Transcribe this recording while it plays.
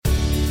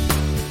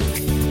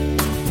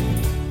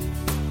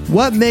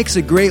What makes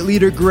a great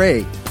leader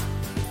great?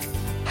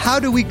 How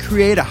do we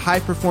create a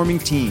high-performing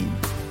team?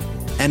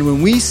 And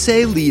when we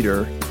say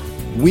leader,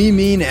 we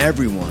mean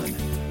everyone,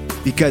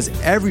 because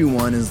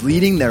everyone is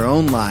leading their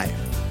own life.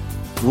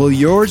 Will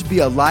yours be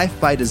a life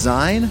by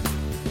design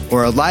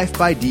or a life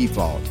by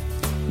default?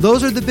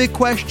 Those are the big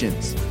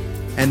questions,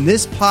 and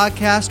this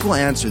podcast will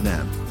answer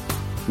them.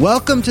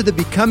 Welcome to the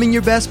Becoming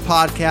Your Best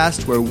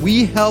podcast, where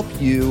we help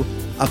you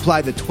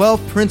apply the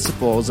 12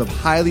 principles of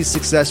highly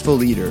successful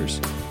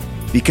leaders,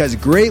 because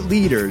great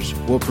leaders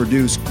will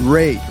produce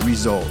great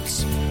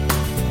results.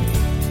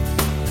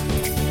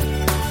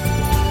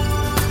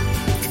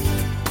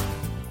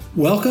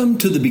 Welcome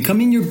to the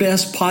Becoming Your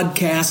Best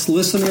podcast,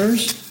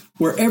 listeners,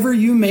 wherever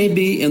you may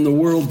be in the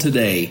world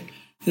today.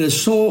 It is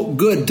so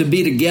good to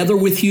be together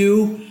with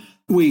you.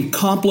 We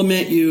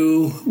compliment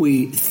you.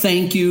 We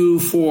thank you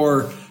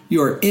for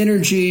your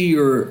energy,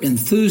 your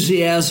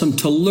enthusiasm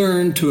to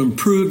learn, to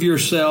improve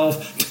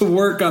yourself, to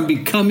work on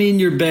becoming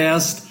your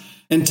best.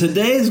 And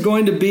today is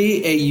going to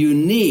be a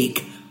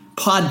unique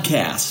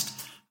podcast.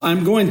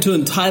 I'm going to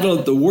entitle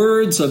it The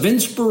Words of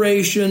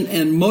Inspiration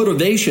and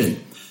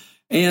Motivation.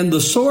 And the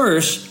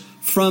source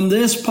from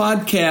this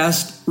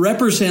podcast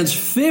represents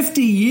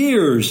 50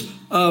 years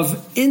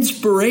of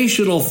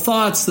inspirational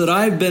thoughts that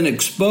I've been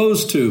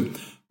exposed to,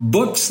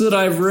 books that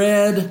I've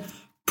read,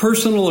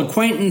 personal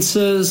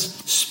acquaintances,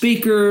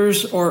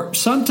 speakers, or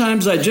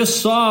sometimes I just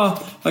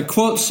saw a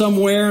quote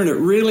somewhere and it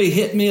really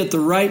hit me at the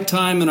right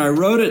time and I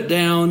wrote it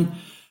down.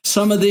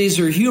 Some of these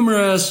are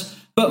humorous,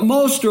 but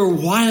most are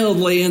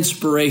wildly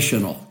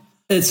inspirational.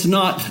 It's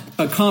not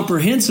a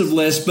comprehensive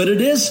list, but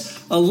it is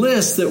a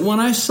list that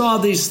when I saw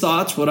these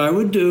thoughts, what I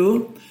would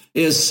do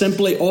is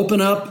simply open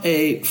up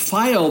a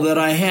file that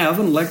I have,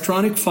 an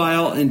electronic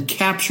file, and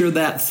capture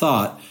that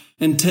thought.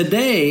 And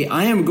today,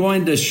 I am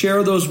going to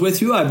share those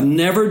with you. I've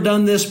never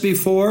done this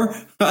before.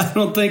 I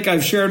don't think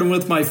I've shared them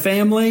with my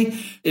family.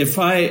 If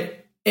I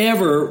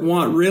ever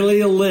want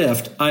really a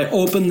lift, I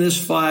open this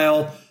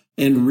file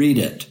and read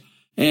it.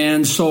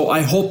 And so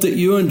I hope that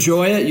you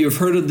enjoy it. You've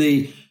heard of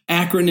the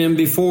acronym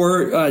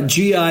before,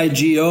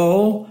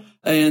 GIGO.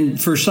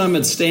 And for some,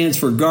 it stands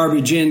for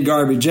garbage in,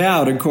 garbage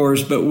out, of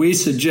course. But we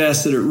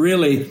suggest that it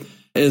really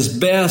is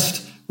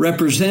best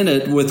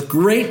represented with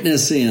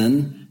greatness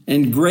in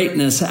and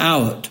greatness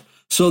out.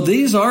 So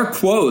these are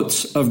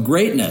quotes of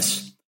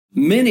greatness.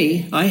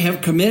 Many I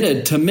have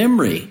committed to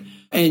memory,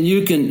 and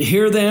you can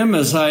hear them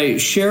as I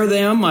share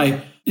them.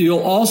 You'll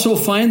also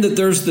find that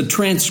there's the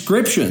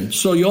transcription,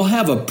 so you'll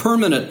have a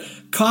permanent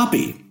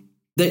copy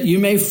that you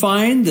may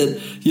find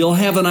that you'll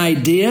have an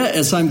idea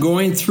as I'm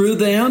going through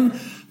them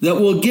that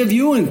will give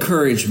you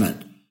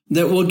encouragement,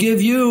 that will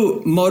give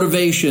you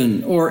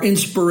motivation or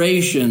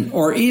inspiration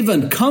or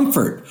even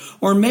comfort,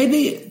 or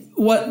maybe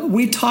what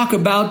we talk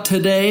about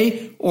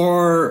today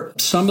or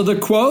some of the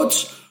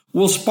quotes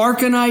will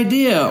spark an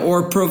idea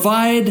or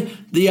provide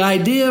the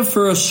idea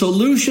for a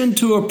solution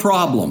to a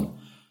problem.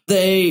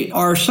 They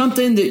are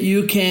something that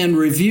you can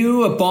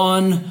review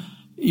upon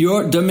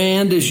your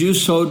demand as you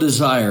so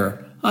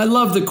desire. I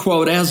love the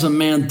quote, "As a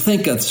man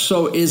thinketh,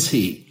 so is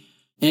he."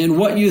 And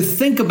what you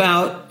think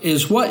about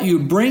is what you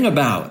bring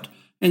about.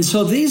 And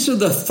so these are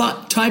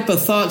the type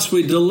of thoughts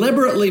we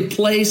deliberately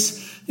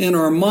place in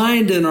our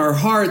mind and our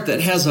heart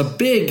that has a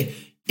big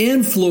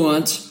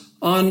influence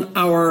on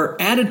our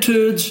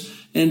attitudes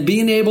and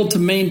being able to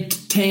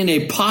maintain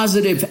a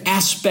positive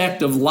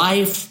aspect of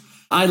life.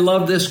 I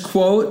love this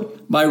quote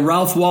by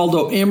Ralph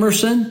Waldo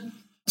Emerson.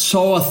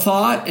 Sow a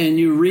thought and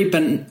you reap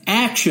an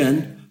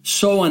action.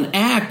 Sow an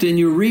act and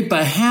you reap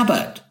a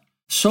habit.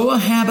 Sow a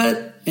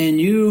habit and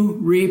you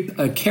reap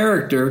a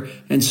character.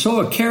 And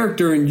sow a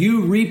character and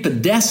you reap a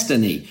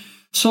destiny.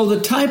 So the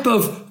type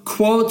of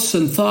quotes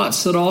and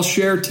thoughts that I'll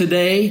share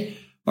today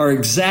are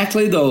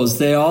exactly those.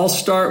 They all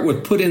start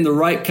with putting the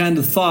right kind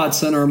of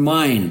thoughts in our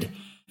mind.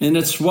 And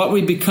it's what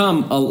we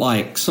become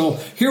alike. So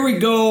here we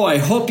go. I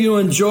hope you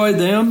enjoy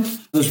them.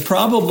 There's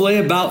probably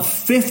about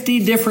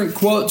 50 different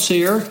quotes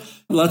here.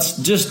 Let's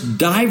just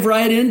dive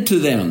right into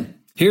them.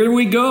 Here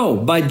we go.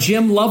 By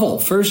Jim Lovell.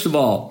 First of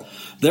all,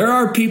 there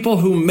are people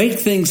who make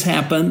things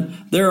happen.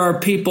 There are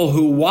people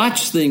who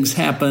watch things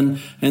happen.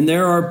 And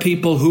there are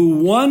people who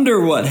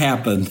wonder what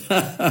happened.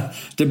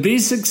 To be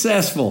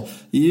successful,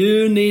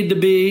 you need to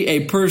be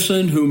a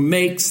person who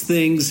makes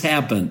things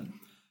happen.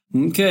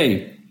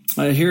 Okay.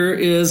 Here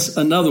is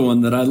another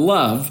one that I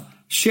love,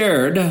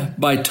 shared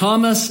by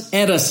Thomas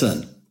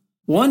Edison.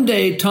 One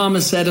day,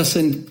 Thomas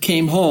Edison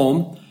came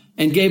home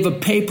and gave a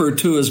paper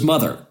to his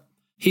mother.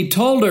 He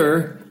told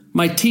her,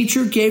 "My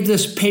teacher gave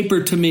this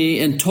paper to me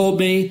and told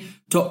me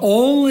to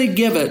only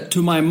give it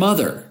to my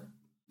mother."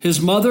 His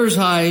mother's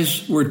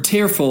eyes were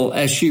tearful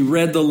as she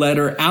read the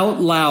letter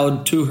out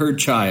loud to her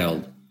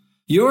child.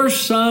 "Your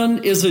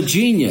son is a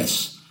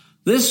genius.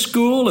 This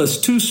school is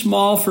too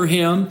small for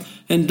him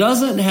and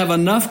doesn't have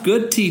enough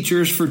good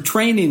teachers for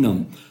training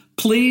them.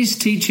 Please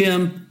teach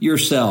him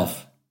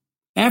yourself."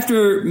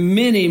 After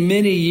many,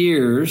 many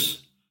years,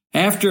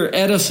 after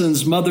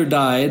Edison's mother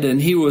died,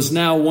 and he was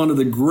now one of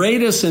the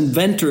greatest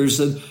inventors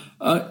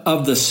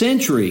of the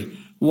century.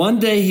 One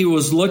day he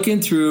was looking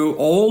through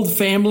old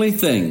family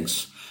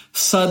things.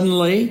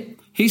 Suddenly,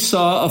 he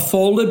saw a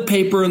folded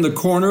paper in the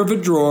corner of a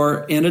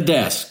drawer in a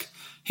desk.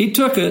 He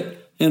took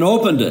it and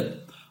opened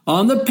it.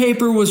 On the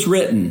paper was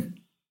written,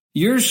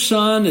 "Your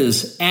son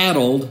is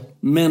addled,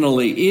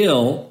 mentally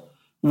ill.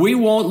 We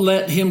won't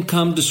let him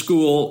come to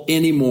school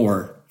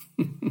anymore."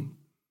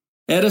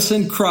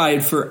 Edison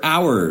cried for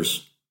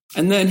hours,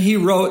 and then he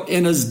wrote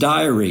in his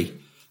diary,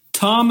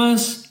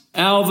 "Thomas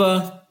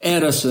Alva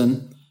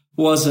Edison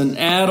was an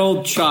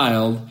addled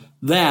child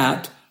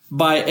that,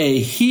 by a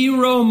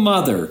hero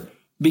mother,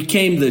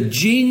 became the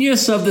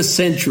genius of the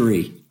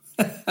century."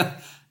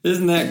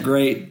 Isn't that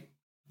great?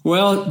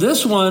 Well,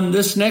 this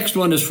next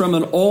one is from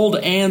an old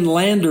Ann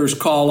Landers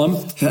column.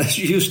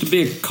 She used to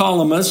be a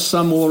columnist,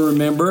 some will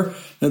remember,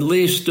 at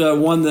least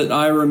one that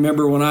I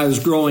remember when I was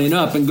growing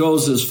up, and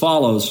goes as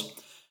follows.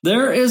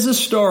 There is a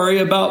story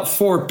about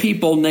 4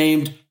 people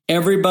named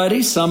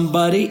everybody,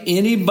 somebody,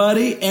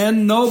 anybody,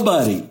 and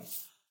nobody.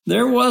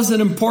 There was an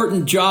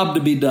important job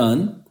to be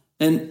done,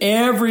 and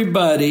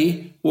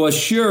everybody was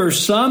sure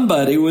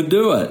somebody would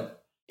do it.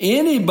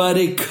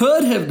 Anybody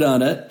could have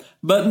done it,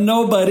 but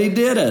nobody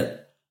did it.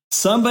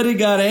 Somebody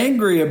got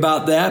angry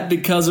about that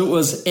because it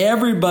was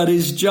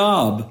everybody's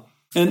job,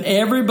 and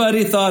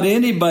everybody thought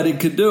anybody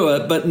could do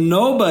it, but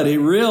nobody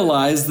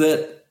realized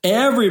that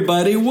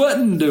everybody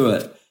wouldn't do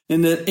it.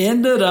 And it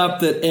ended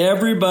up that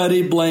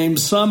everybody blamed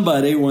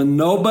somebody when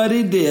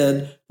nobody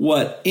did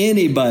what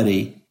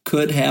anybody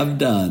could have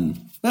done.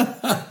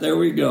 There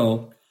we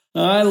go.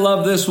 I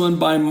love this one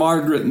by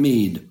Margaret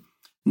Mead.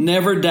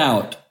 Never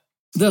doubt.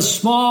 The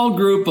small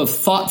group of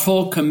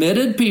thoughtful,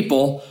 committed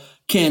people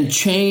can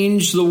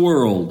change the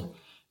world.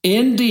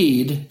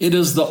 Indeed, it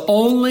is the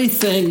only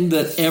thing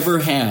that ever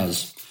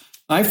has.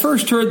 I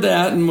first heard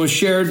that and was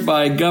shared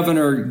by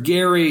Governor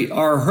Gary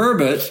R.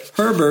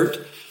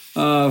 Herbert,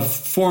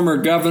 former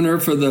governor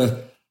for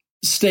the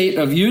state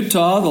of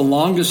Utah, the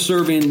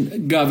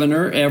longest-serving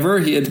governor ever.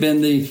 He had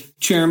been the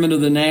chairman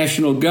of the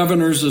National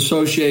Governors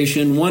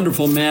Association.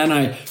 Wonderful man.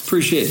 I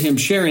appreciate him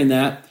sharing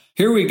that.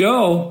 Here we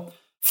go.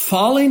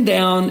 Falling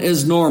down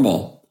is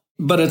normal,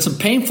 but it's a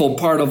painful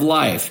part of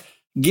life.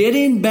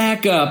 Getting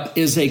back up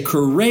is a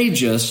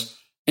courageous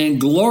and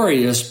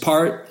glorious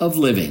part of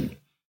living.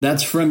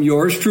 That's from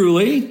yours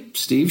truly,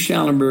 Steve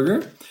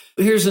Schallenberger.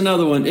 Here's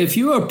another one. If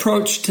you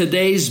approach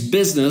today's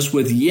business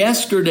with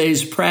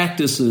yesterday's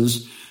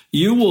practices,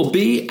 you will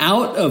be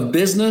out of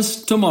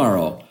business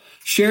tomorrow.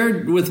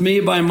 Shared with me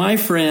by my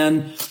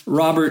friend,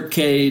 Robert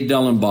K.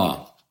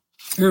 Dellenbaugh.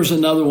 Here's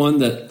another one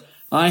that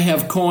I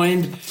have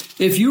coined.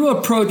 If you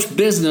approach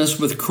business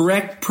with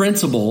correct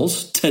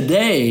principles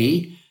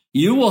today,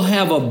 you will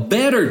have a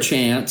better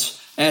chance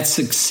at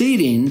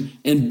succeeding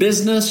in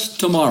business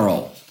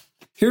tomorrow.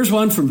 Here's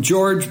one from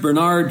George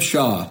Bernard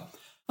Shaw.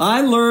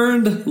 I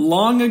learned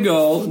long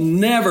ago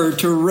never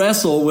to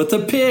wrestle with a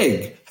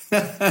pig.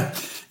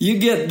 You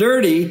get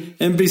dirty,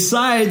 and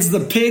besides,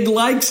 the pig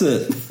likes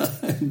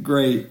it.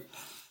 Great.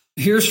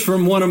 Here's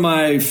from one of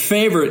my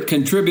favorite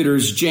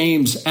contributors,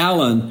 James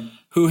Allen,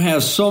 who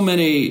has so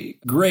many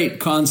great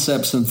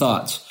concepts and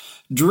thoughts.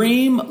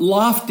 Dream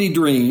lofty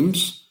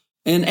dreams,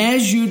 and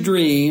as you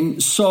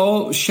dream,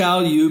 so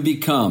shall you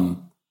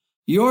become.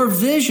 Your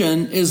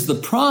vision is the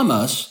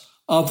promise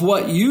of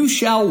what you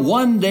shall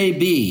one day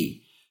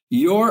be.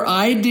 Your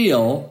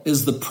ideal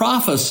is the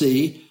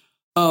prophecy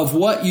of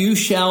what you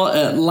shall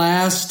at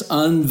last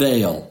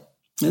unveil.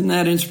 Isn't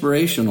that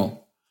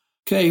inspirational?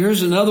 Okay,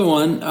 here's another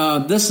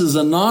one. This is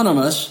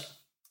anonymous.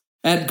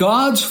 At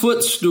God's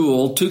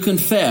footstool to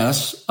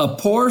confess, a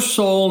poor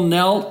soul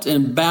knelt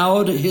and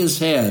bowed his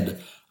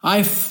head.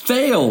 I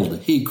failed,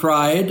 he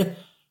cried,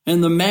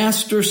 and the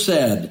master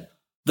said,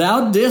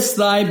 thou didst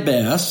thy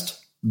best,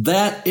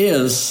 that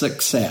is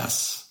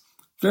success.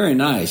 Very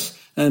nice.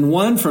 And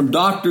one from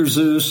Dr.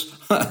 Zeus,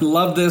 I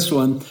love this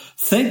one.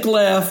 Think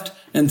left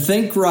and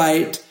think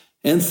right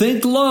and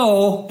think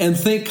low and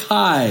think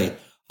high.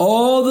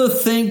 All the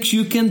things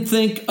you can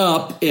think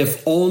up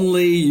if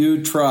only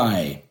you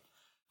try.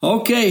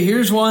 Okay,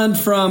 here's one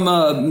from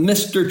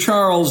Mr.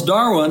 Charles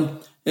Darwin.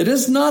 It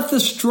is not the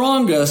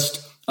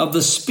strongest of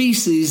the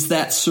species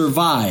that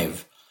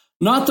survive,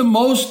 not the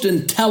most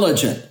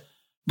intelligent,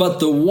 but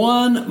the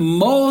one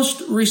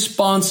most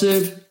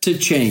responsive to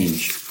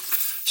change.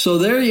 So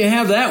there you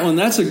have that one.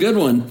 That's a good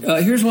one.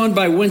 Here's one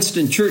by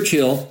Winston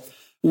Churchill.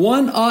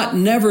 One ought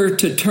never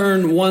to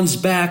turn one's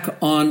back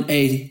on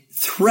a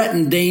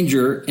threatened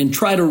danger and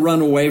try to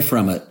run away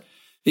from it.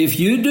 If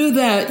you do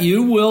that,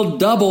 you will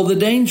double the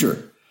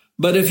danger.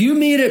 But if you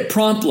meet it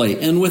promptly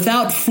and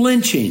without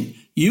flinching,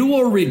 you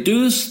will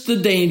reduce the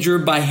danger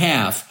by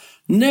half.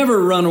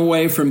 Never run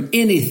away from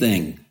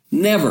anything.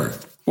 Never.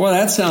 Well,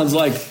 that sounds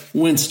like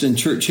Winston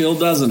Churchill,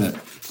 doesn't it?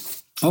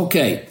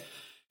 Okay,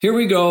 here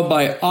we go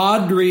by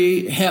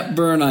Audrey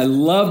Hepburn. I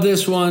love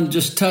this one,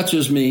 just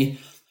touches me.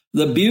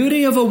 The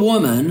beauty of a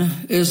woman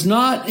is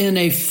not in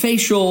a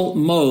facial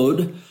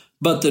mode,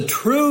 but the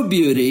true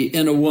beauty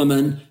in a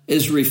woman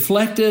is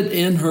reflected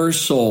in her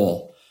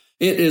soul.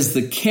 It is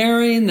the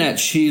caring that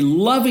she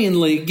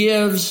lovingly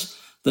gives,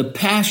 the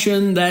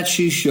passion that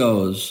she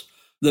shows.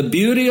 The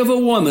beauty of a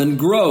woman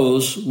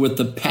grows with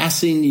the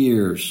passing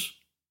years.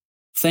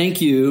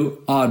 Thank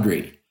you,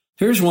 Audrey.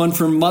 Here's one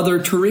from Mother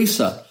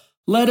Teresa.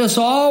 Let us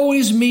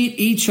always meet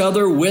each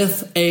other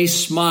with a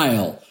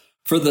smile,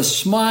 for the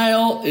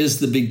smile is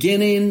the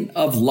beginning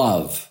of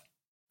love.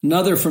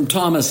 Another from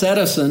Thomas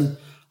Edison.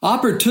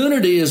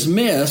 Opportunity is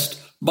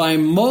missed by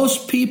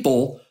most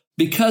people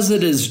because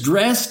it is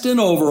dressed in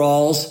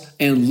overalls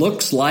and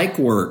looks like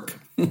work.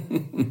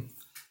 And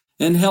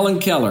Helen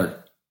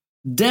Keller.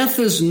 Death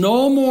is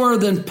no more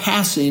than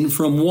passing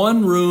from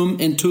one room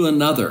into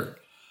another.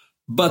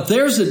 But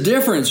there's a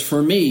difference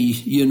for me,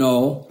 you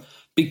know,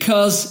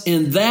 because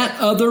in that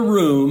other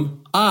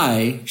room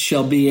I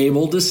shall be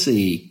able to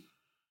see.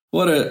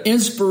 What an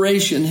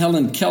inspiration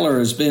Helen Keller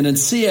has been. And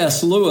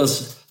C.S.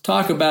 Lewis,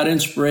 talk about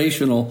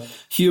inspirational.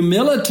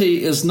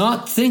 Humility is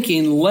not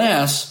thinking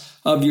less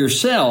of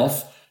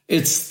yourself.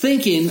 It's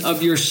thinking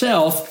of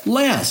yourself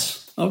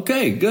less.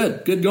 Okay,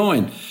 good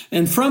going.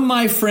 And from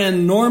my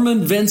friend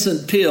Norman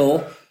Vincent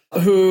Peale,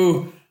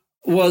 who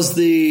was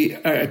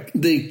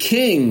the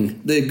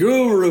king, the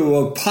guru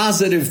of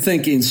positive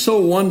thinking,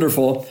 so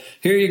wonderful.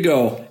 Here you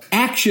go.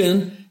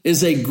 Action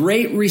is a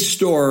great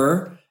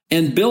restorer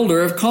and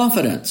builder of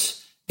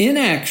confidence.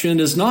 Inaction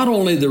is not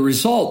only the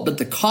result, but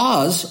the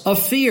cause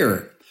of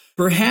fear.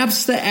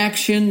 Perhaps the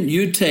action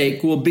you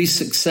take will be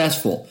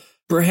successful.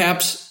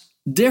 Perhaps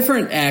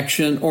different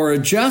action or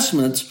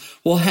adjustments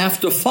will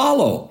have to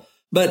follow.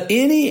 But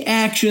any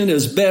action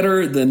is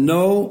better than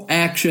no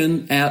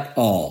action at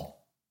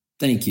all.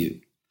 Thank you.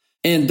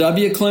 And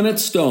W. Clement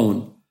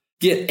Stone.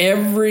 Get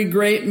every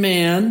great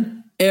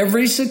man,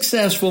 every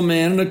successful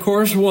man, and of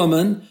course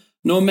woman,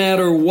 no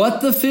matter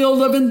what the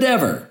field of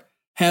endeavor,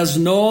 has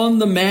known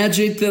the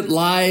magic that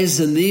lies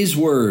in these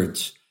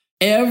words.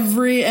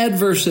 Every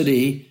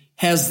adversity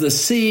has the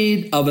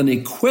seed of an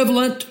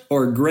equivalent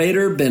or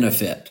greater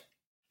benefit.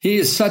 He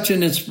is such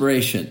an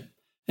inspiration.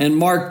 And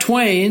Mark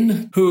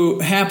Twain, who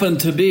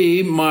happened to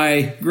be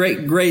my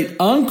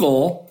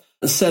great-great-uncle,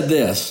 said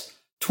this,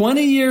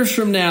 20 years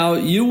from now,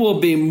 you will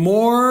be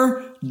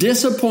more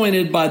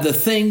disappointed by the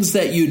things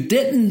that you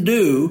didn't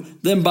do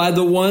than by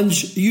the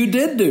ones you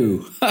did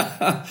do.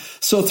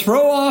 So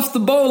throw off the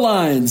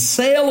bowlines,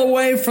 sail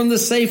away from the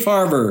safe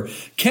harbor,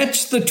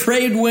 catch the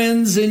trade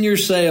winds in your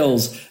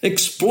sails,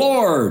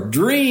 explore,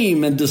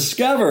 dream, and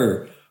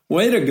discover.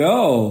 Way to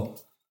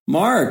go,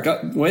 Mark.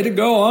 Way to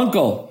go,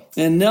 Uncle.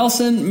 And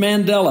Nelson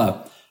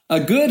Mandela. A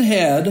good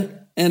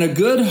head and a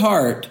good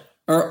heart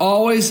are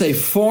always a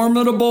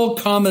formidable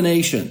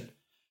combination.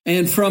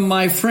 And from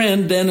my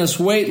friend Dennis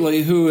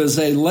Waitley, who is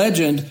a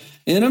legend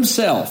in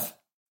himself,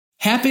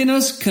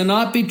 happiness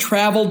cannot be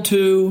traveled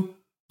to,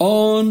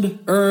 owned,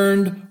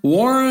 earned,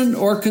 worn,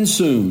 or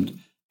consumed.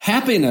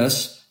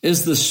 Happiness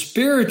is the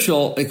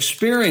spiritual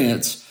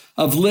experience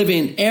of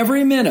living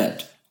every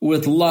minute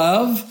with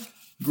love,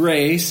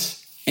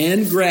 grace,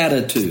 and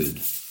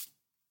gratitude.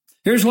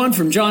 Here's one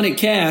from Johnny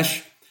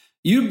Cash.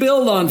 You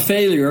build on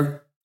failure.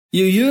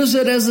 You use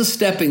it as a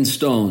stepping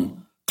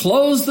stone.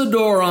 Close the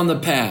door on the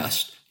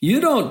past. You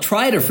don't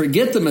try to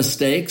forget the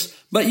mistakes,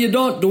 but you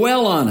don't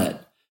dwell on it.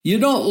 You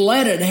don't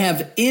let it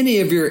have any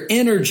of your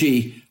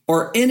energy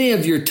or any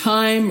of your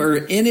time or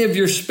any of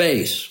your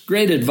space.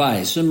 Great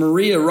advice. And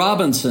Maria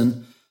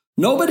Robinson,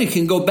 nobody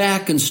can go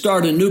back and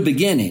start a new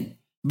beginning,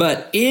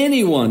 but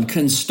anyone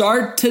can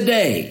start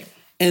today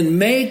and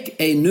make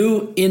a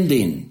new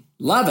ending.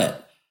 Love it.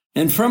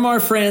 And from our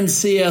friend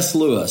C.S.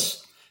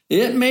 Lewis,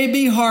 it may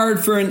be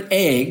hard for an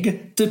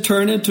egg to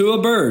turn into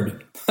a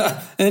bird,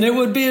 and it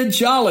would be a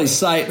jolly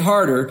sight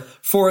harder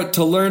for it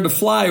to learn to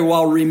fly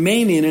while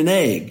remaining an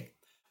egg.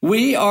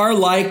 We are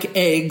like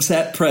eggs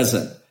at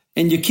present,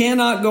 and you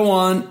cannot go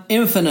on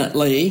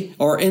infinitely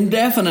or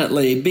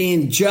indefinitely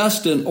being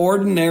just an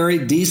ordinary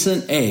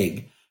decent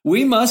egg.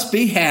 We must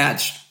be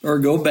hatched or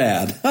go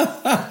bad.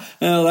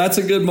 Well, that's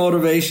a good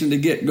motivation to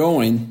get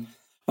going.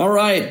 All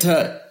right.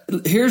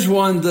 Here's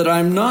one that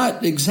I'm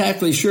not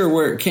exactly sure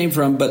where it came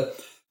from, but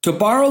to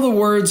borrow the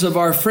words of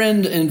our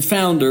friend and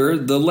founder,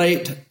 the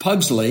late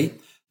Pugsley,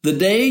 the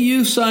day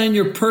you sign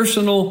your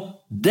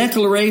personal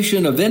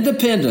Declaration of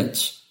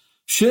Independence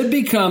should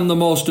become the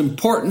most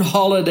important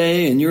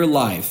holiday in your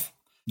life.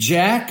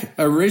 Jack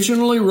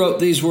originally wrote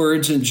these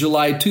words in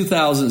July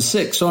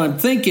 2006, so I'm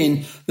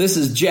thinking this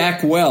is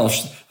Jack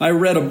Welch. I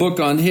read a book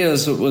on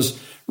his. It was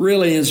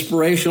really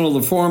inspirational.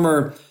 The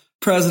former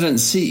president and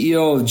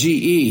CEO of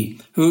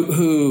GE,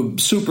 who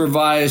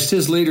supervised,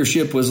 his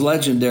leadership was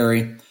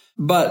legendary.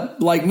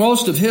 But like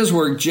most of his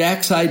work,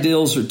 Jack's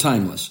ideals are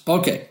timeless.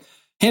 Okay.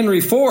 Henry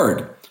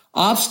Ford.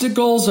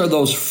 Obstacles are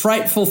those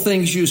frightful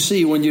things you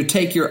see when you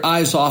take your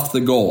eyes off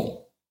the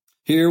goal.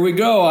 Here we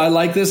go. I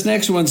like this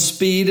next one.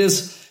 Speed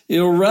is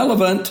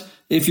irrelevant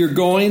if you're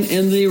going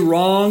in the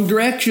wrong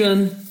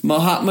direction.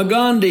 Mahatma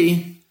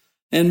Gandhi.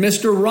 And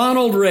Mr.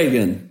 Ronald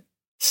Reagan.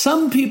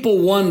 Some people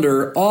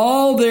wonder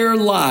all their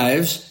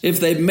lives if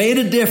they've made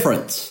a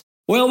difference.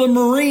 Well, the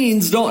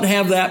Marines don't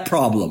have that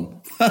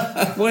problem.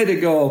 Way to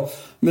go,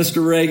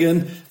 Mr.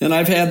 Reagan. And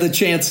I've had the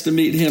chance to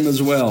meet him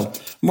as well.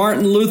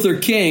 Martin Luther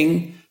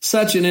King,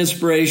 such an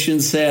inspiration,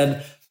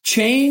 said,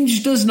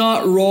 "Change does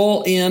not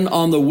roll in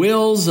on the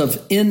wheels of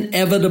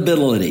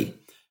inevitability,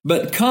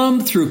 but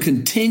come through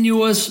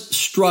continuous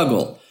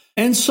struggle.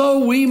 And so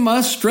we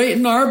must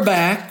straighten our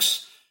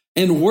backs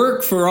and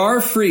work for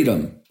our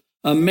freedom.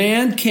 A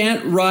man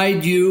can't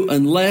ride you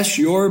unless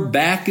your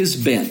back is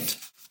bent."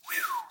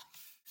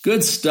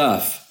 Good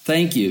stuff.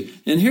 Thank you.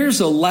 And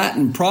here's a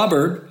Latin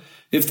proverb.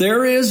 If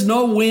there is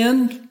no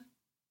wind,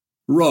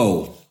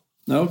 row.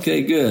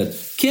 Okay, good.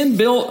 Ken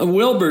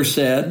Wilber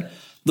said,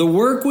 "The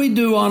work we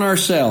do on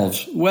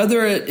ourselves,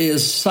 whether it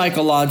is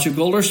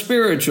psychological or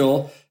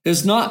spiritual,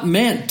 is not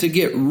meant to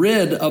get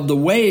rid of the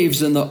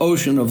waves in the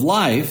ocean of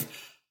life,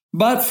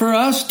 but for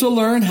us to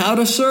learn how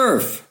to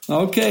surf."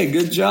 Okay,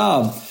 good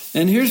job.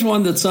 And here's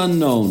one that's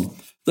unknown.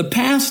 The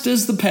past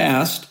is the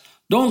past.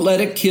 Don't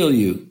let it kill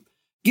you.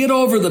 Get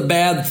over the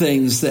bad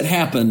things that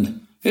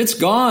happened. It's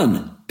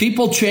gone.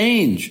 People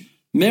change.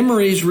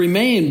 Memories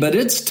remain, but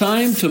it's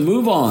time to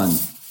move on.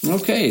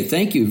 Okay,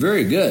 thank you.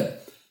 Very good.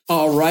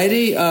 All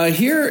righty.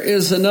 Here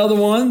is another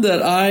one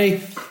that I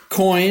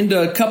coined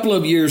a couple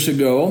of years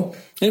ago.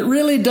 It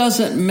really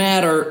doesn't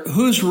matter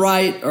who's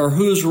right or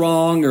who's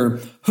wrong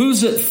or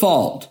who's at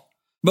fault.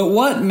 But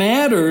what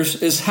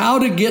matters is how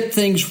to get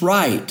things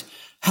right.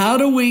 How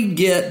do we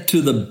get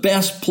to the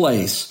best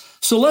place?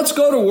 So let's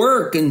go to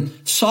work and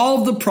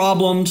solve the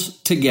problems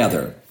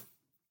together.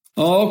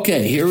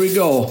 Okay, here we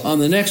go on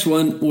the next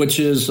one, which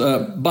is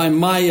by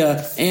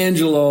Maya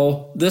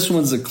Angelou. This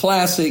one's a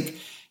classic.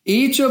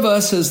 Each of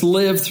us has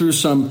lived through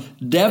some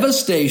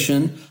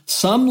devastation,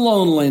 some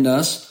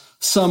loneliness,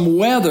 some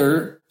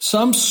weather,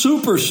 some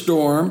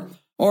superstorm,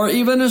 or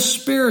even a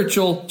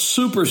spiritual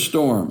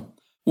superstorm.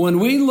 When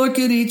we look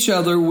at each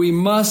other, we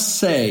must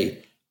say,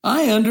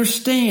 "I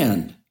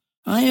understand.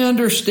 I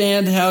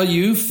understand how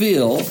you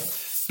feel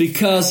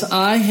because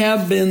I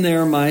have been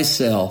there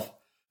myself."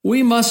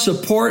 We must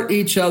support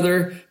each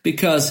other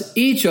because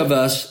each of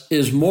us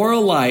is more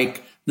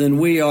alike than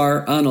we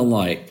are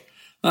unalike.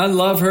 I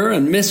love her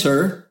and miss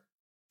her.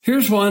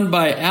 Here's one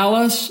by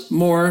Alice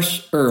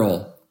Morris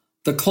Earle.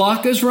 The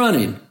clock is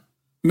running.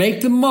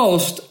 Make the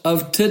most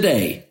of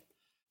today.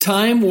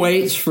 Time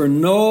waits for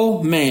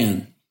no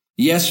man.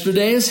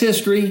 Yesterday is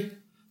history.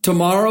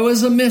 Tomorrow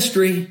is a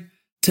mystery.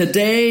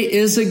 Today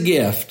is a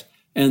gift.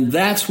 And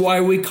that's why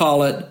we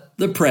call it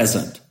the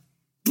present.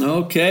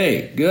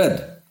 Okay,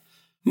 good.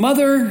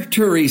 Mother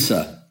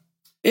Teresa.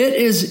 It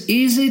is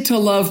easy to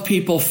love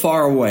people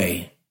far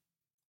away.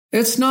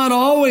 It's not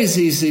always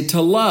easy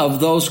to love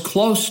those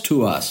close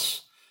to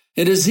us.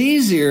 It is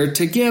easier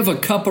to give a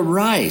cup of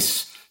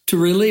rice to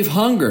relieve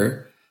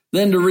hunger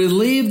than to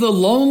relieve the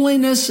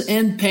loneliness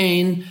and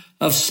pain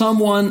of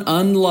someone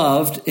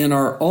unloved in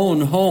our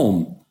own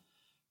home.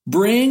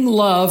 Bring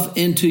love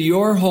into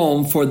your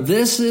home, for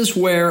this is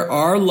where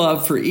our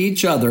love for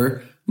each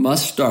other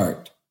must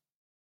start.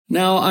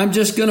 Now, I'm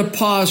just going to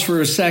pause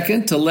for a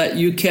second to let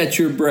you catch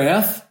your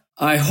breath.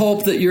 I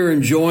hope that you're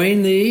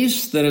enjoying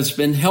these, that it's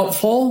been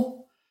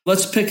helpful.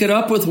 Let's pick it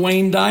up with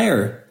Wayne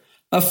Dyer.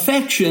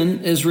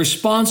 Affection is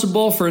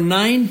responsible for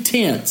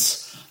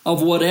 9/10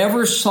 of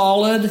whatever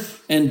solid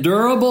and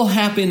durable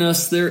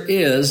happiness there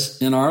is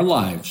in our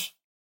lives.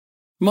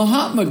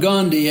 Mahatma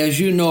Gandhi, as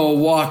you know,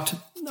 walked,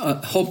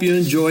 hope you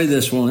enjoy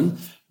this one,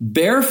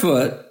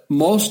 barefoot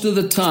most of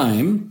the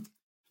time,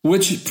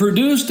 which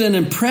produced an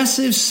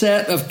impressive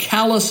set of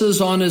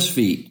calluses on his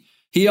feet.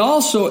 He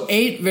also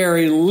ate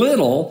very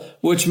little,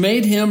 which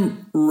made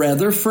him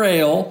rather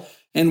frail,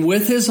 and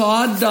with his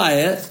odd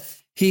diet,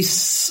 he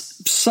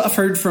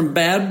suffered from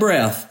bad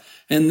breath,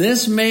 and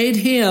this made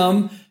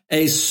him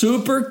a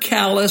super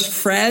callous,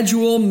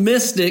 fragile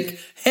mystic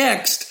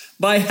hexed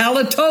by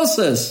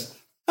halitosis.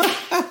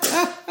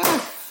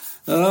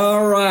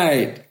 All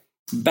right,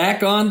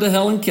 back on to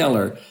Helen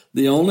Keller.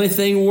 The only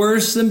thing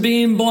worse than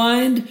being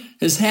blind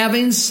is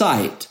having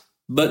sight,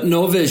 but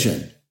no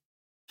vision.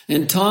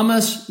 And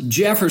Thomas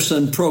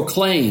Jefferson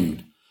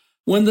proclaimed,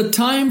 "When the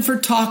time for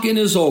talking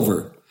is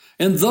over,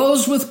 and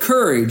those with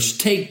courage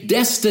take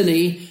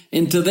destiny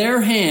into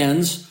their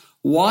hands,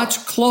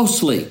 watch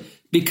closely,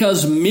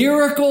 because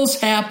miracles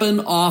happen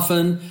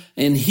often,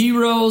 and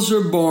heroes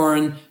are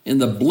born in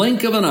the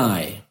blink of an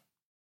eye."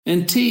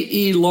 And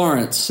T.E.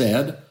 Lawrence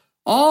said,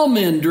 "All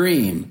men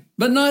dream,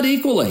 but not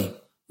equally.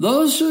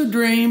 Those who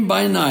dream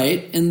by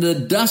night in the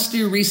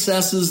dusty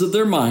recesses of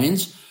their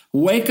minds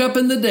wake up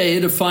in the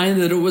day to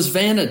find that it was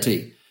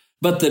vanity.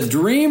 But the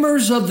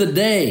dreamers of the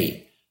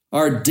day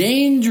are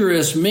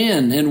dangerous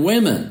men and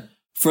women,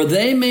 for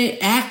they may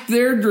act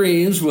their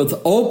dreams with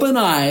open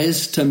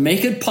eyes to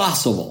make it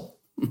possible."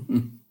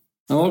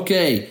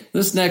 Okay,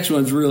 this next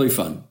one's really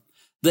fun.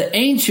 The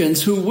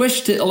ancients who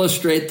wished to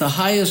illustrate the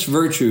highest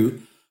virtue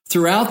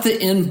throughout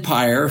the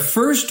empire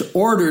first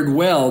ordered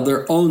well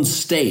their own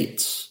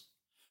states.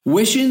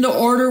 Wishing to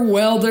order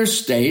well their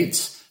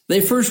states,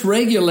 they first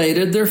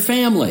regulated their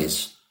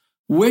families.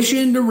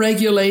 Wishing to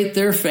regulate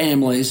their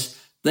families,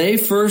 they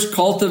first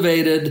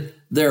cultivated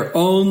their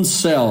own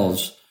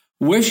selves.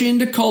 Wishing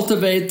to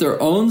cultivate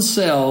their own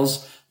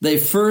selves, they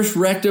first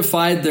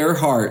rectified their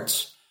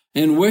hearts.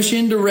 And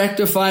wishing to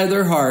rectify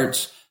their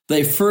hearts,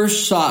 they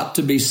first sought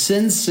to be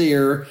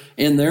sincere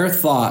in their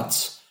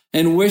thoughts.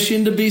 And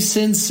wishing to be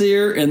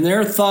sincere in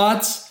their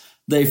thoughts,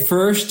 they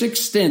first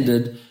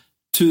extended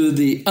to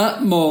the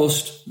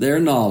utmost their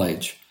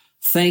knowledge.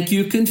 Thank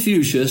you,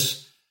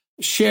 Confucius,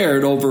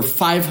 shared over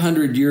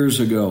 500 years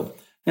ago.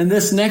 And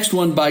this next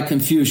one by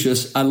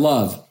Confucius, I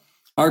love.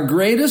 Our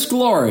greatest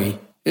glory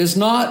is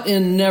not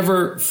in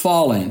never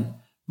falling,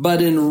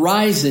 but in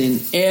rising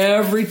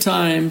every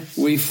time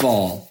we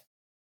fall.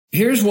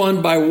 Here's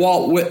one by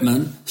Walt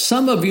Whitman.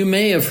 Some of you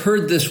may have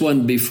heard this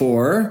one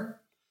before.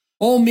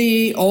 Oh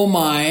me, oh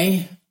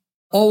my,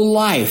 oh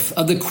life,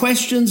 of the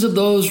questions of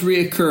those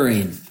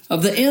reoccurring,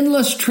 of the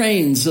endless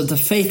trains of the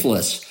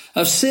faithless,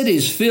 of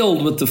cities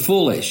filled with the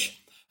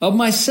foolish, of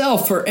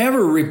myself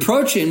forever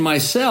reproaching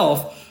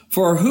myself,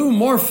 for who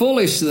more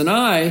foolish than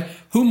I,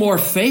 who more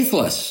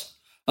faithless,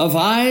 of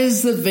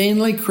eyes that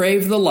vainly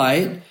crave the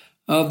light,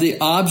 of the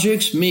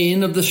objects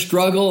mean of the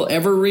struggle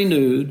ever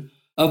renewed,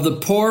 of the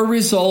poor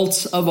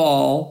results of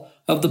all,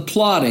 of the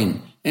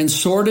plotting and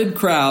sordid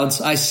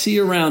crowds I see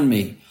around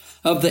me,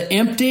 of the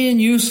empty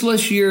and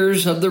useless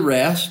years of the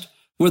rest,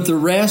 with the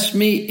rest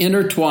me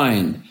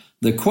intertwined.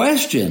 The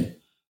question,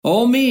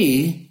 oh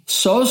me,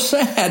 so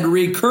sad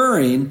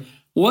recurring,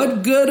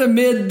 what good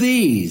amid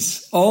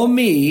these, oh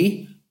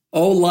me,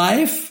 oh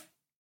life,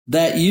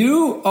 that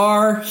you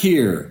are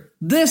here.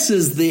 This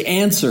is the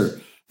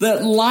answer,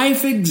 that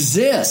life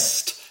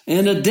exists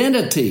in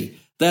identity,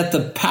 that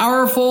the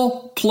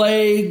powerful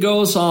play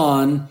goes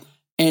on,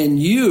 and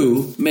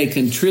you may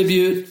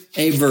contribute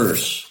a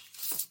verse.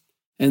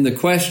 And the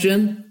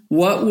question,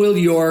 what will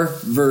your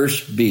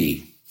verse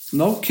be?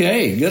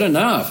 Okay, good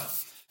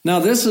enough. Now,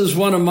 this is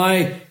one of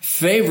my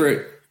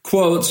favorite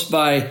quotes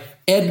by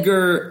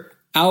Edgar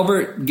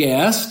Albert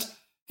Guest,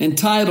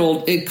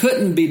 entitled, It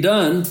Couldn't Be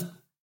Done.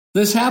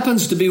 This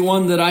happens to be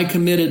one that I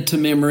committed to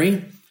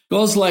memory.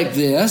 Goes like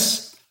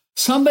this.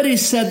 Somebody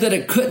said that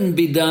it couldn't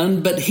be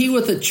done, but he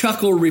with a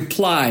chuckle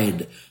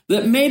replied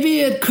that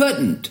maybe it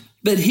couldn't,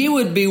 but he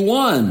would be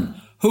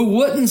one who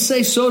wouldn't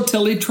say so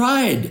till he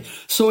tried.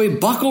 So he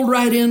buckled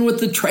right in with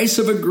the trace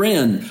of a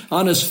grin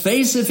on his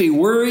face. If he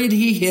worried,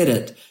 he hit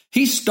it.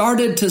 He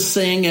started to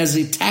sing as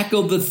he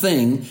tackled the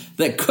thing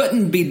that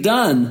couldn't be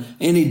done,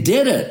 and he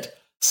did it.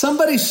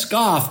 Somebody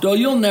scoffed, oh,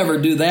 you'll never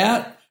do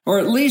that, or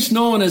at least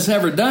no one has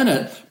ever done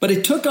it. But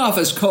he took off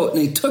his coat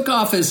and he took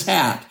off his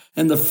hat,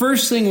 and the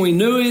first thing we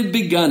knew, he had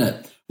begun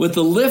it. With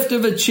a lift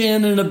of a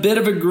chin and a bit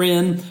of a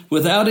grin,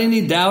 without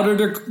any doubt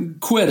or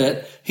quit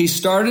it, he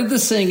started to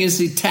sing as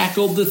he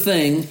tackled the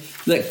thing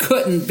that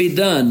couldn't be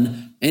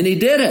done, and he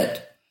did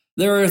it.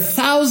 There are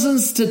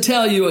thousands to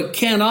tell you it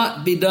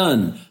cannot be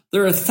done.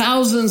 There are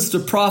thousands to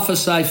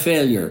prophesy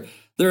failure.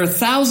 There are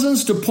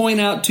thousands to point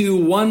out to you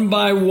one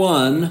by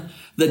one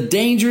the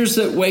dangers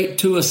that wait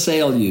to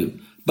assail you.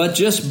 But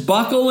just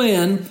buckle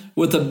in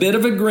with a bit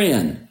of a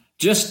grin.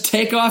 Just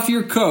take off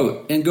your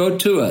coat and go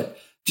to it.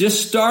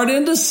 Just start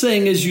in to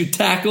sing as you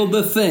tackle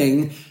the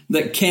thing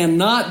that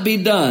cannot be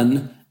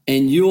done,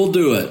 and you'll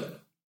do it.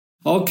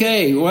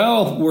 Okay,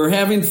 well, we're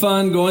having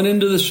fun going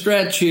into the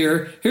stretch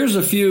here. Here's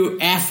a few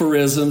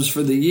aphorisms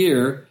for the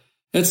year.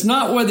 It's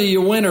not whether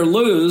you win or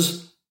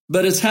lose,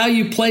 but it's how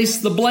you place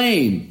the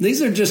blame.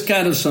 These are just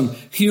kind of some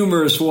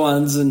humorous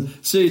ones, and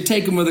so you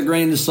take them with a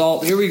grain of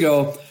salt. Here we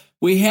go.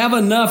 We have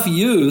enough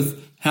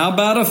youth. How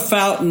about a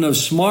fountain of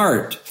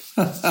smart?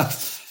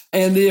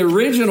 And the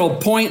original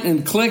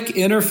point-and-click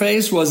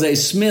interface was a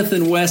Smith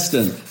 &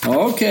 Wesson.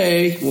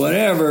 Okay,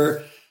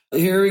 whatever.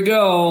 Here we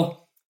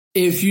go.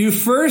 If you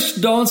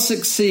first don't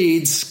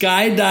succeed,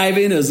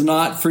 skydiving is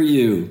not for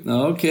you.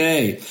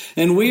 Okay.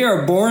 And we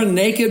are born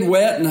naked,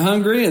 wet, and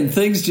hungry, and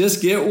things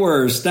just get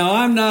worse. Now,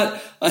 I'm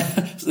not,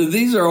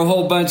 these are a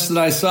whole bunch that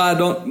I saw. I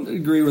don't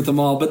agree with them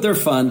all, but they're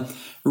fun.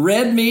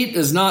 Red meat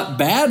is not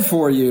bad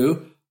for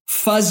you.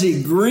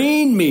 Fuzzy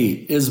green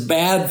meat is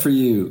bad for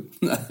you.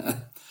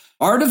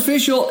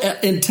 Artificial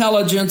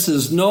intelligence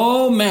is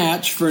no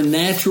match for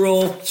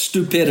natural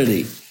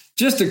stupidity.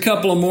 Just a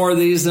couple of more of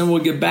these, then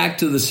we'll get back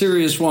to the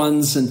serious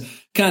ones and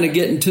kind of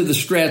get into the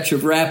stretch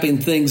of wrapping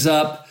things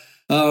up.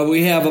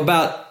 We have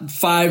about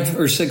 5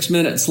 or 6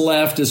 minutes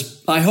left.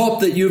 I hope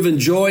that you've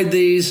enjoyed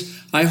these.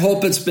 I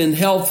hope it's been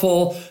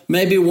helpful.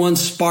 Maybe one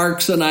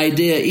sparks an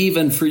idea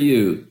even for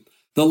you.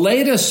 The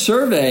latest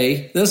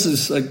survey, this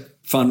is a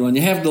fun one.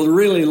 You have to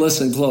really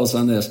listen close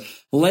on this.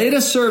 The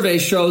latest survey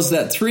shows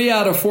that 3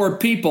 out of 4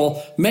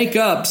 people make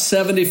up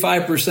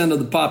 75% of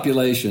the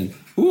population.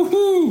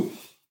 Woohoo!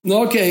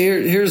 Okay,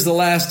 here's the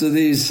last of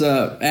these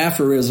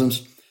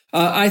aphorisms.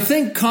 I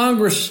think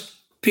Congress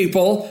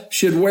people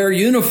should wear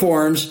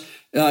uniforms,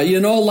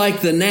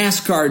 like the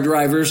NASCAR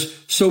drivers,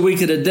 so we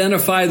could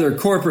identify their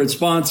corporate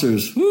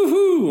sponsors.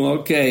 Woohoo!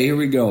 Okay, here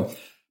we go.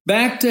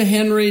 Back to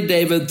Henry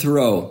David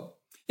Thoreau.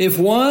 If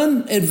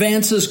one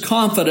advances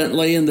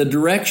confidently in the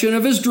direction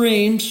of his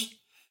dreams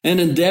and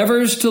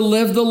endeavors to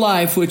live the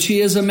life which he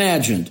has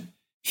imagined,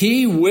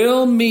 He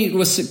will meet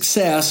with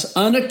success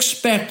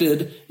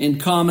unexpected in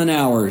common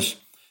hours.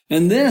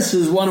 And this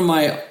is one of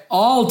my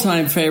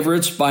all-time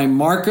favorites by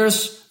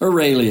Marcus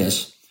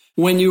Aurelius.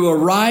 When you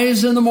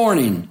arise in the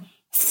morning,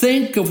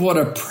 think of what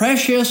a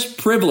precious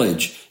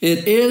privilege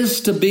it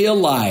is to be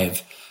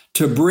alive,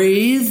 to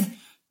breathe,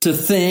 to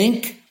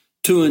think,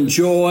 to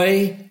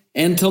enjoy,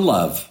 and to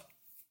love.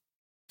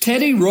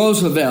 Teddy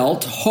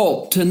Roosevelt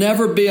hoped to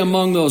never be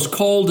among those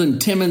cold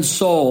and timid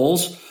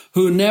souls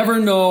who never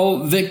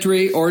know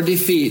victory or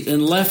defeat,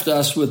 and left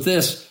us with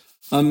this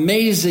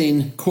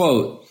amazing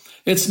quote.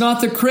 It's not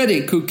the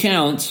critic who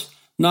counts,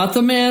 not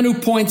the man who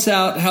points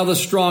out how the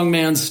strong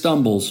man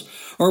stumbles,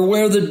 or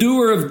where the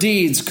doer of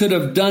deeds could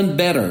have done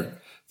better.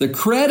 The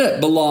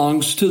credit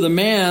belongs to the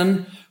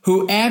man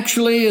who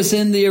actually is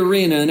in the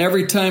arena. And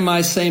every time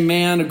I say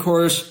man, of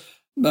course,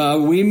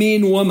 we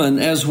mean woman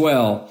as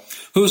well,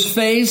 whose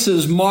face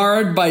is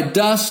marred by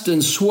dust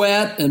and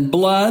sweat and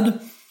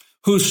blood,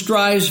 who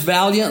strives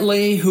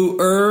valiantly,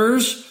 who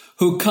errs,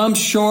 who comes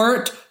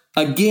short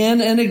again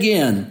and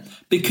again,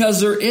 because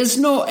there is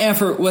no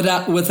effort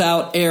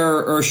without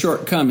error or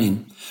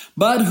shortcoming,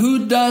 but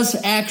who does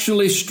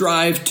actually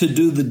strive to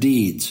do the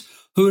deeds,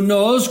 who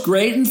knows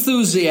great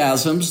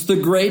enthusiasms, the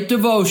great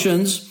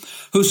devotions,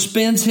 who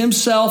spends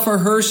himself or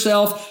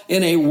herself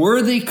in a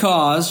worthy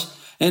cause,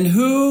 and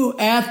who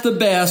at the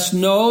best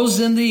knows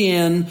in the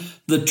end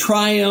the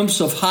triumphs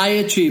of high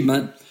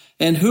achievement,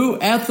 and who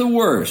at the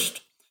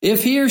worst,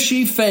 if he or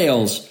she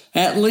fails,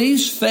 at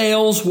least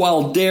fails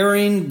while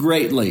daring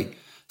greatly,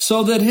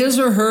 so that his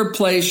or her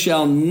place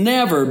shall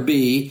never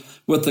be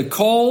with the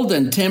cold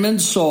and timid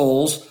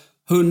souls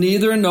who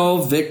neither know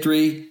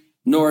victory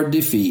nor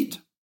defeat.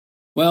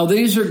 Well,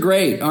 these are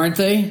great, aren't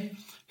they?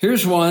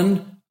 Here's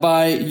one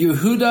by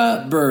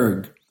Yehuda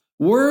Berg.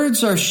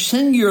 Words are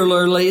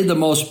singularly the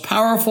most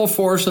powerful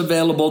force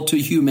available to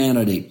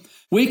humanity.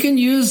 We can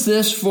use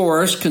this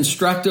force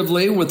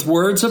constructively with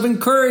words of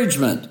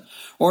encouragement,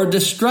 or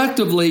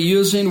destructively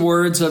using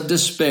words of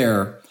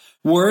despair.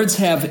 Words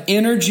have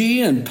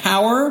energy and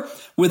power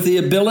with the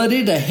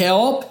ability to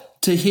help,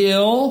 to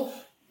heal,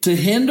 to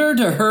hinder,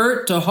 to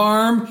hurt, to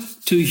harm,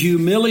 to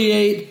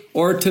humiliate,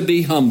 or to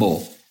be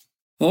humble.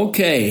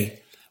 Okay,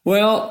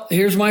 well,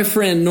 here's my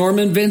friend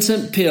Norman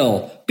Vincent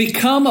Peale.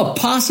 Become a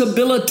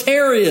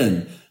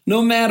possibilitarian.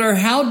 No matter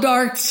how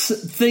dark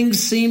things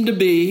seem to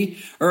be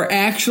or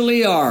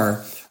actually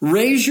are,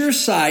 raise your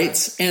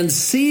sights and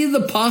see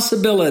the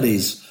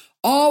possibilities.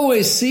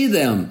 Always see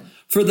them,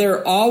 for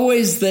they're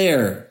always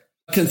there.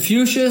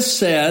 Confucius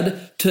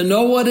said, to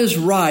know what is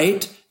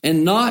right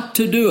and not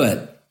to do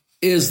it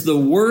is the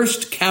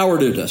worst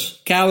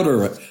cowardice.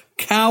 Cowardice.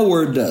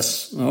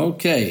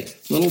 Okay,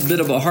 a little bit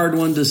of a hard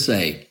one to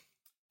say.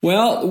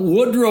 Well,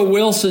 Woodrow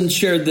Wilson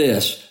shared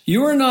this.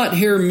 You are not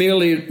here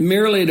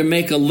merely to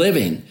make a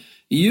living.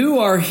 You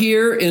are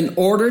here in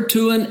order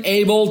to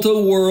enable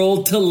the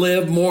world to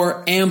live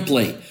more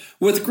amply,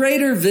 with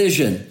greater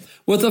vision,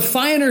 with a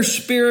finer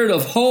spirit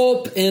of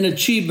hope and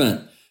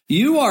achievement.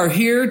 You are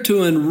here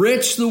to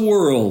enrich the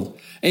world,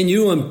 and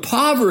you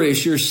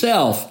impoverish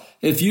yourself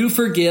if you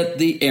forget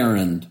the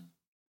errand.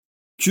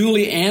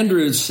 Julie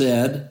Andrews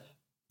said,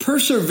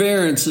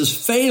 perseverance is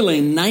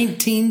failing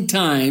 19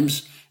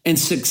 times and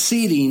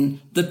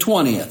succeeding the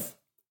 20th.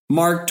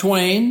 Mark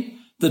Twain,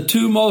 the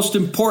two most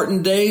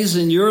important days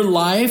in your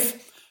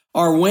life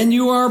are when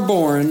you are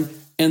born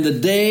and the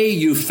day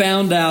you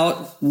found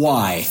out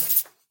why.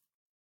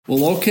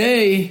 Well,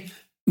 okay,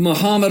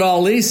 Muhammad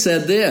Ali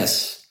said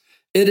this,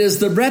 it is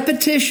the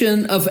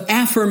repetition of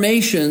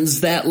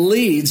affirmations that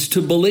leads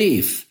to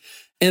belief.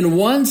 And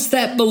once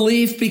that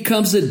belief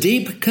becomes a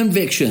deep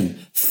conviction,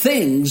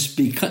 things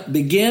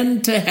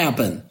begin to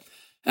happen.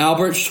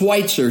 Albert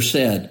Schweitzer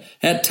said,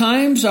 at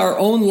times our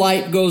own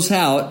light goes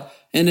out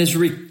and is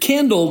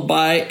rekindled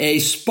by a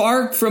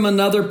spark from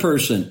another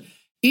person.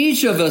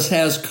 Each of us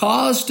has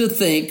cause to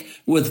think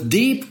with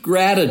deep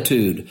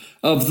gratitude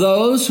of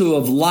those who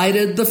have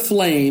lighted the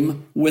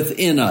flame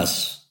within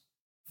us.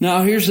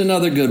 Now here's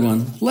another good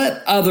one.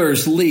 Let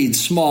others lead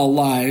small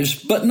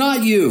lives, but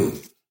not you.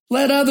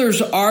 Let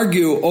others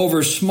argue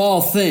over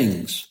small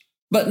things,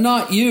 but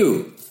not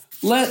you.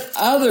 Let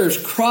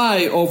others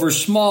cry over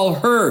small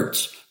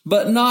hurts,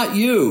 but not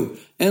you.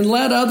 And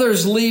let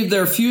others leave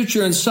their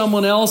future in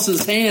someone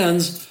else's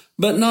hands,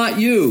 but not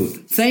you.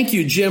 Thank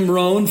you, Jim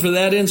Rohn, for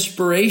that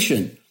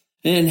inspiration.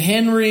 And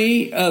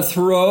Henry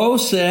Thoreau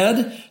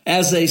said,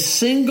 as a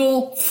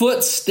single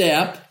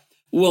footstep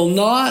will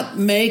not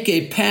make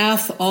a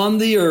path on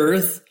the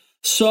earth,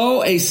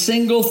 so a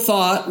single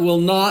thought will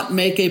not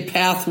make a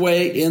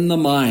pathway in the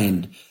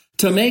mind.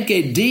 To make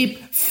a deep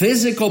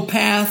physical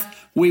path,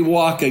 we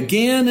walk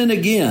again and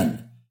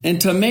again.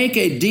 And to make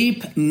a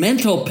deep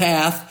mental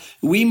path,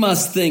 we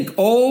must think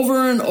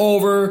over and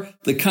over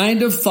the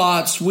kind of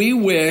thoughts we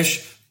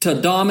wish to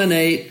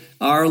dominate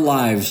our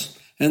lives.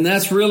 And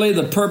that's really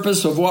the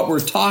purpose of what we're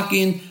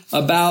talking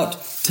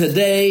about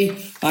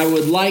today. I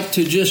would like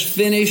to just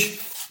finish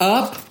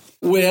up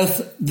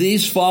with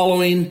these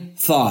following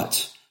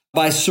thoughts.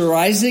 By Sir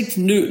Isaac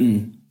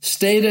Newton,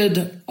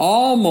 stated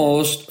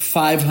almost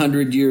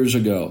 500 years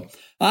ago.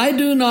 I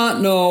do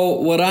not know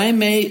what I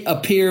may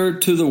appear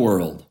to the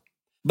world,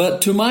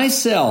 but to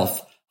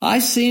myself, I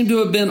seem to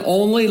have been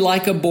only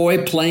like a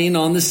boy playing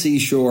on the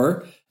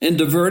seashore and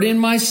diverting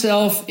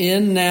myself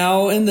in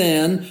now and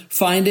then,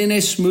 finding a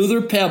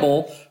smoother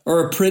pebble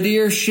or a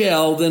prettier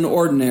shell than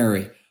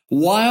ordinary,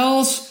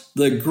 whilst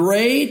the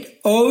great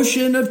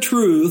ocean of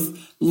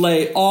truth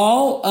lay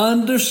all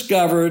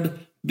undiscovered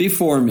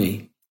before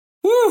me.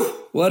 Whew,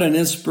 what an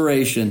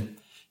inspiration.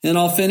 And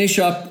I'll finish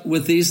up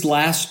with these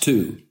last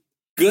two.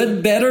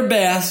 Good, better,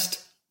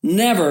 best,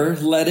 never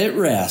let it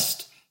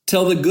rest,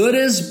 till the good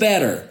is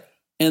better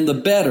and the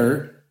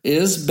better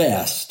is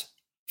best.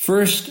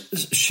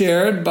 First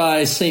shared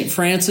by St.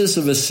 Francis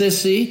of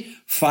Assisi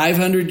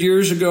 500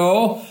 years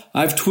ago.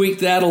 I've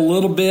tweaked that a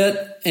little bit,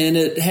 and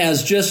it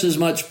has just as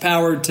much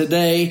power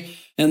today.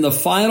 And the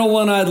final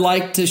one I'd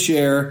like to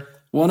share,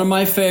 one of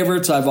my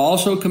favorites I've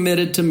also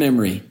committed to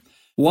memory.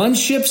 One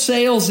ship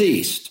sails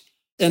east,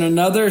 and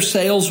another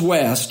sails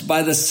west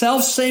by the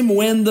selfsame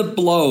wind that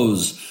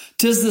blows.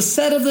 'Tis the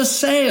set of the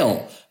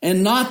sail,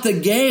 and not the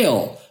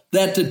gale,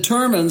 that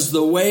determines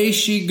the way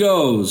she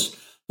goes.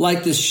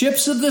 Like the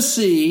ships of the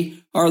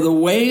sea are the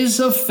ways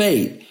of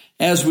fate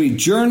as we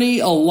journey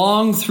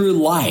along through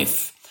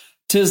life.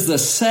 'Tis the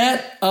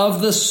set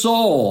of the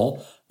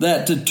soul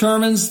that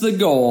determines the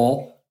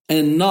goal,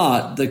 and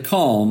not the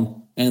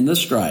calm and the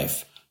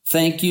strife.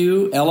 Thank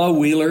you, Ella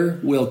Wheeler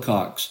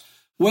Wilcox.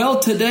 Well,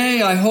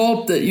 today I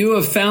hope that you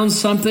have found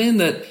something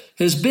that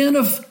has been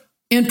of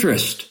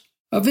interest,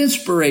 of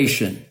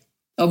inspiration,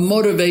 of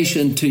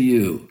motivation to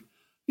you.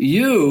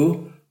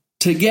 You,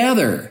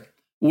 together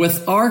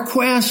with our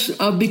quest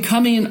of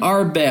becoming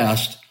our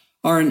best,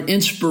 are an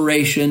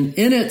inspiration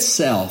in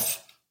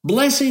itself,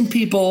 blessing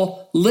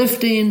people,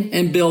 lifting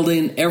and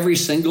building every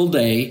single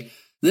day.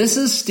 This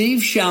is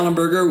Steve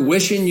Schallenberger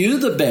wishing you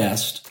the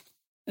best,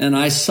 and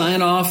I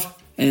sign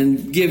off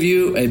and give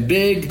you a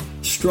big,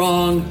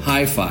 strong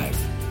high five.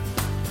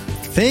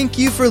 Thank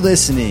you for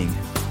listening.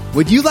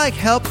 Would you like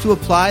help to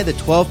apply the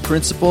 12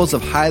 principles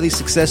of highly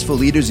successful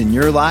leaders in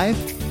your life,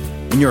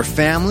 in your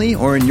family,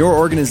 or in your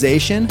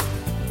organization?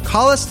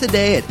 Call us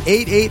today at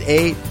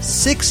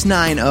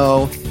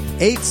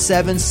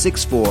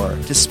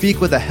 888-690-8764 to speak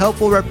with a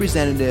helpful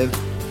representative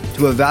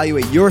to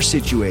evaluate your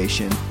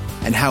situation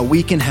and how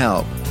we can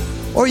help.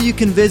 Or you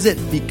can visit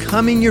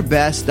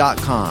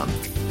becomingyourbest.com.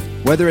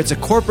 Whether it's a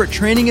corporate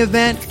training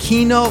event,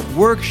 keynote,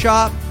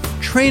 workshop,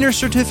 trainer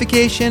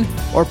certification,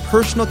 or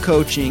personal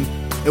coaching,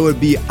 it would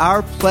be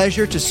our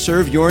pleasure to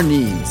serve your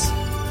needs.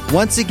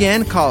 Once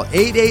again, call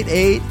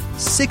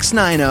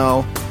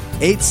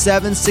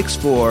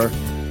 888-690-8764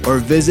 or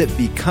visit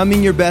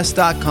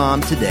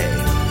becomingyourbest.com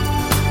today.